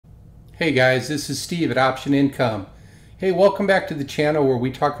Hey guys, this is Steve at Option Income. Hey, welcome back to the channel where we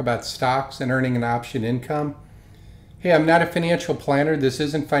talk about stocks and earning an option income. Hey, I'm not a financial planner. This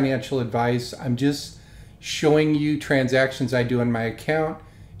isn't financial advice. I'm just showing you transactions I do in my account,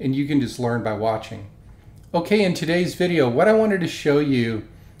 and you can just learn by watching. Okay, in today's video, what I wanted to show you,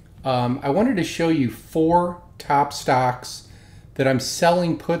 four top stocks that I'm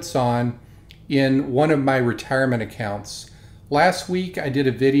selling puts on in one of my retirement accounts. Last week I did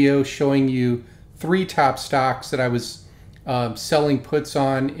a video showing you three top stocks that I was selling puts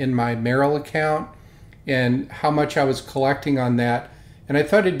on in my Merrill account and how much I was collecting on that. And I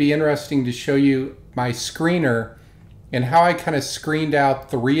thought it'd be interesting to show you my screener and how I kind of screened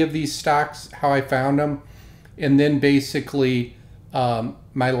out three of these stocks, how I found them. And then basically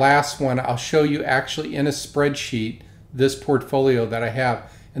my last one, I'll show you actually in a spreadsheet, this portfolio that I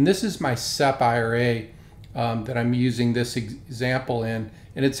have. And this is my SEP IRA that I'm using this example in.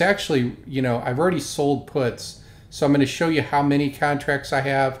 And it's actually, I've already sold puts. So I'm going to show you how many contracts I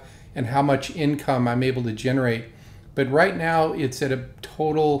have and how much income I'm able to generate. But right now it's at a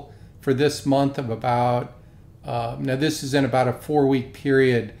total for this month of about, now this is in about a 4-week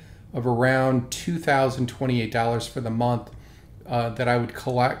period of around $2,028 for the month that I would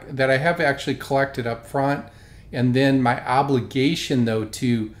collect, that I have actually collected up front. And then my obligation though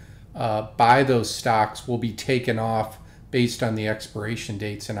to buy those stocks will be taken off based on the expiration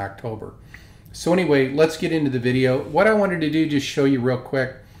dates in October. So anyway, let's get into the video. What I wanted to do, just show you real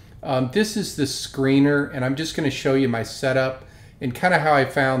quick. This is the screener, and I'm just going to show you my setup and kind of how I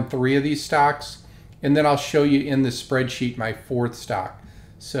found three of these stocks. And then I'll show you in the spreadsheet my fourth stock.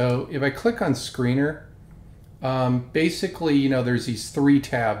 So if I click on screener, basically, there's these three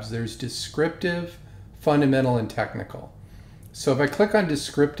tabs. There's descriptive, fundamental, and technical. So if I click on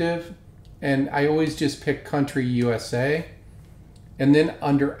descriptive, and I always just pick country USA, and then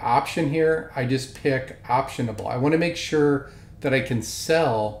under option here, I just pick optionable. I want to make sure that I can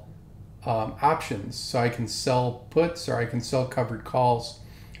sell options. So I can sell puts or I can sell covered calls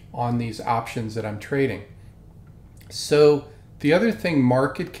on these options that I'm trading. So the other thing,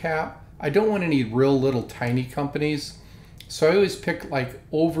 market cap, I don't want any real little tiny companies. So I always pick like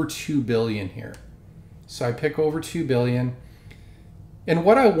over 2 billion here. So I pick over 2 billion. And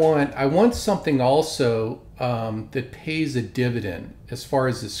what I want something also that pays a dividend as far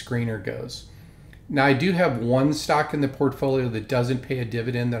as the screener goes. Now I do have one stock in the portfolio that doesn't pay a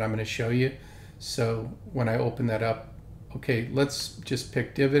dividend that I'm going to show you. So when I open that up, okay, let's just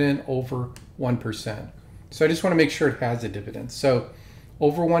pick dividend over 1%. So I just want to make sure it has a dividend. So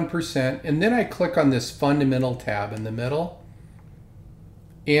over 1%, and then I click on this fundamental tab in the middle.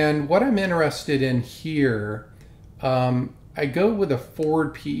 And what I'm interested in here, I go with a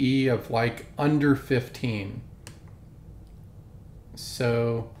forward PE of like under 15.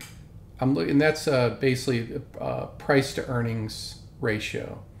 So I'm looking, that's basically a price to earnings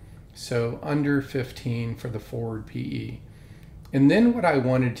ratio. So under 15 for the forward PE. And then what I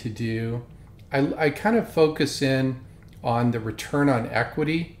wanted to do, I kind of focus in on the return on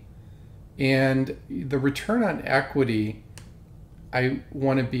equity. And the return on equity, I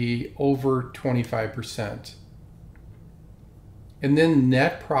want to be over 25%. And then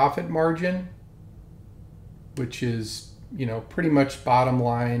net profit margin, which is, pretty much bottom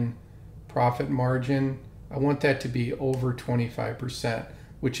line profit margin, I want that to be over 25%,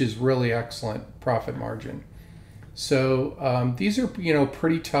 which is really excellent profit margin. So these are,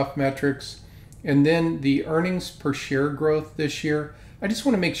 pretty tough metrics. And then the earnings per share growth this year, I just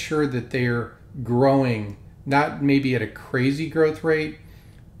want to make sure that they're growing, not maybe at a crazy growth rate,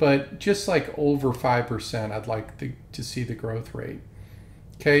 but just like over 5%, I'd like to see the growth rate.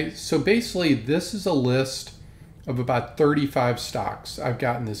 Okay, so basically this is a list of about 35 stocks I've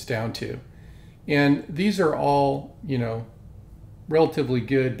gotten this down to. And these are all, relatively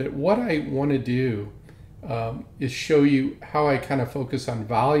good, but what I want to do is show you how I kind of focus on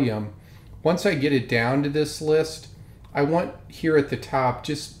volume. Once I get it down to this list, I want here at the top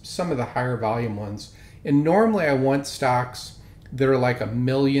just some of the higher volume ones. And normally I want stocks that are like 1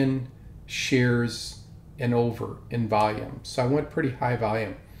 million shares and over in volume. So I want pretty high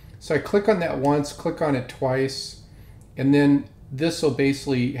volume. So I click on that once, click on it twice, and then this will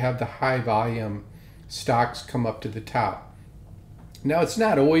basically have the high volume stocks come up to the top. Now it's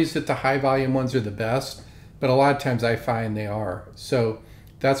not always that the high volume ones are the best, but a lot of times I find they are. So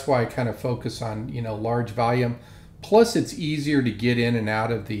that's why I kind of focus on, large volume. Plus it's easier to get in and out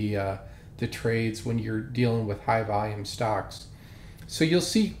of the trades when you're dealing with high volume stocks. So you'll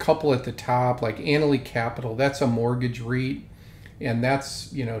see a couple at the top, like Annaly Capital, that's a mortgage REIT, and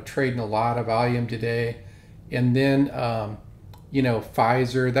that's, trading a lot of volume today. And then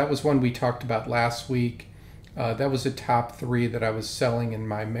Pfizer, that was one we talked about last week. That was a top 3 that I was selling in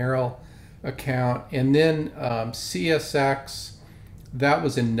my Merrill account. And then CSX, that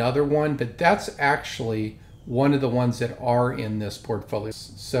was another one, but that's actually one of the ones that are in this portfolio.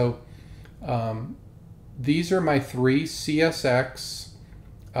 So these are my 3: CSX,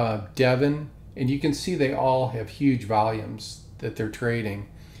 Devon, and you can see they all have huge volumes that they're trading.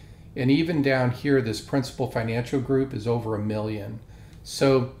 And even down here, this Principal Financial Group is over 1 million.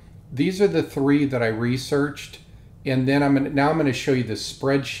 So these are the 3 that I researched. And then I'm going to show you the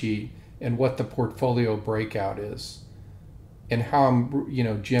spreadsheet and what the portfolio breakout is and how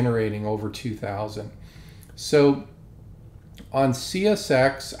I'm, generating over 2,000. So on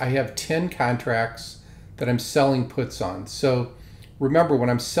CSX, I have 10 contracts that I'm selling puts on. So remember, when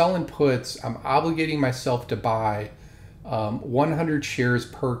I'm selling puts, I'm obligating myself to buy 100 shares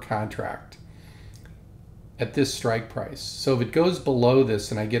per contract at this strike price. So if it goes below this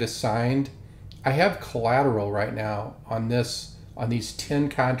and I get assigned, I have collateral right now on these 10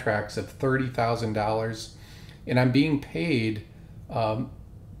 contracts of $30,000, and I'm being paid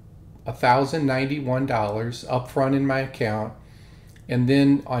 $1,091 upfront in my account. And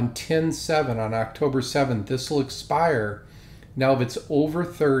then on 10/7, on October 7th, this will expire. Now, if it's over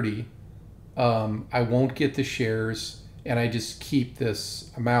 30, I won't get the shares, and I just keep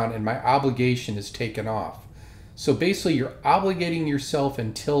this amount, and my obligation is taken off. So basically, you're obligating yourself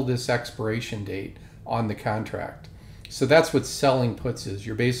until this expiration date on the contract. So that's what selling puts is.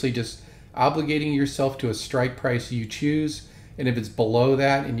 You're basically just obligating yourself to a strike price you choose, and if it's below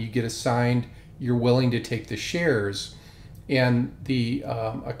that and you get assigned, you're willing to take the shares, and the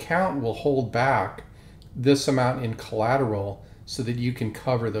account will hold back this amount in collateral so that you can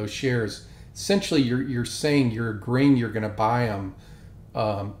cover those shares. Essentially, you're saying you're agreeing you're going to buy them,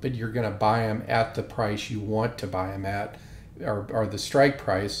 but you're going to buy them at the price you want to buy them at, or the strike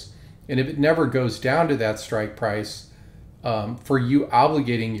price. And if it never goes down to that strike price, for you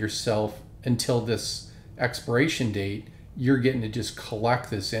obligating yourself until this expiration date, you're getting to just collect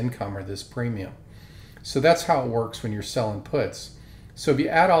this income or this premium. So that's how it works when you're selling puts. So if you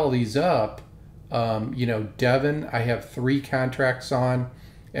add all these up, Devon, I have 3 contracts on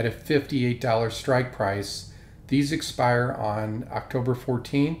at a $58 strike price. These expire on October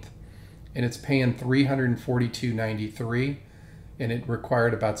 14th, and it's paying $342.93, and it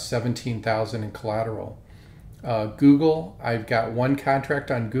required about $17,000 in collateral. Google, I've got 1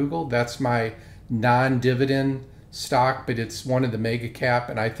 contract on Google. That's my non-dividend stock, but it's one of the mega cap,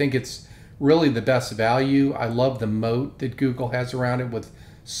 and I think it's really the best value. I love the moat that Google has around it with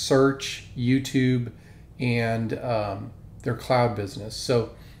search, YouTube, and their cloud business.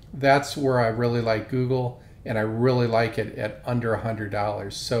 So that's where I really like Google, and I really like it at under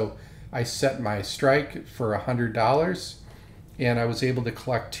 $100. So I set my strike for $100, and I was able to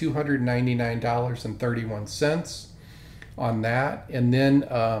collect $299.31 on that. And then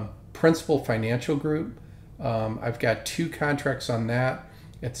Principal Financial Group, I've got 2 contracts on that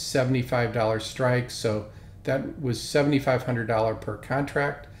at $75 strike. So that was $7,500 per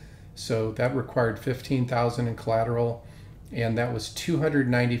contract. So that required $15,000 in collateral, and that was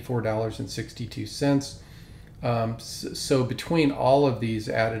 $294.62. So between all of these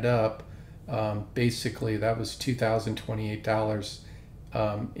added up, basically that was $2,028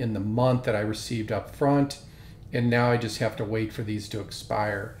 in the month that I received up front, and now I just have to wait for these to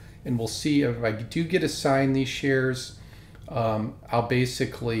expire. And we'll see if I do get assigned these shares. I'll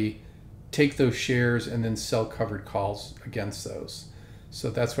basically take those shares and then sell covered calls against those. So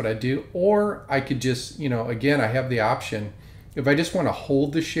that's what I do. Or I could just, again, I have the option, if I just want to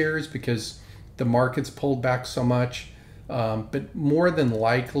hold the shares because the market's pulled back so much, but more than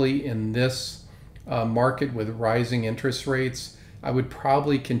likely in this market with rising interest rates, I would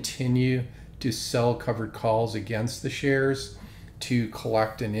probably continue to sell covered calls against the shares to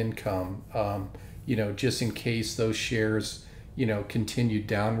collect an income, just in case those shares, continue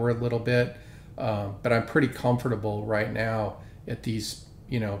downward a little bit. But I'm pretty comfortable right now at these,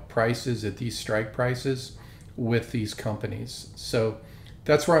 prices, at these strike prices with these companies. So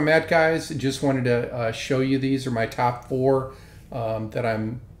that's where I'm at, guys. Just wanted to show you these are my top 4 that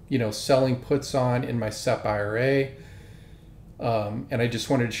I'm, selling puts on in my SEP IRA. And I just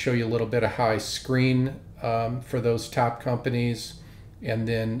wanted to show you a little bit of how I screen for those top companies. And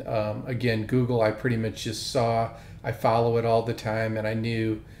then again, Google, I pretty much just saw, I follow it all the time, and I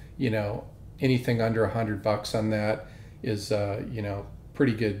knew, anything under $100 on that is,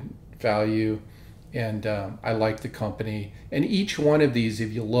 pretty good value. And I like the company. And each one of these,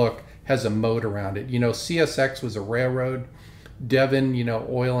 if you look, has a moat around it. CSX was a railroad. Devon,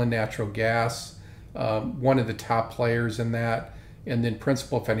 oil and natural gas, one of the top players in that. And then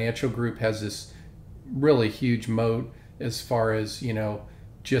Principal Financial Group has this really huge moat as far as,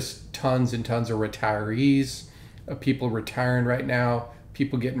 just tons and tons of retirees, people retiring right now,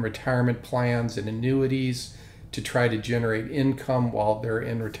 people getting retirement plans and annuities to try to generate income while they're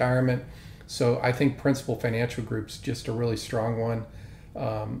in retirement. So I think Principal Financial Group's just a really strong one.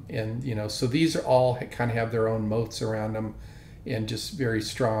 So these are all kind of have their own moats around them and just very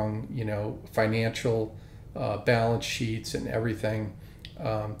strong, financial balance sheets and everything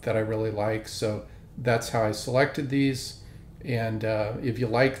that I really like. So that's how I selected these. And if you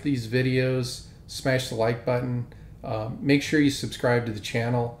like these videos, smash the like button. Make sure you subscribe to the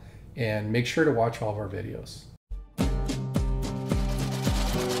channel and make sure to watch all of our videos.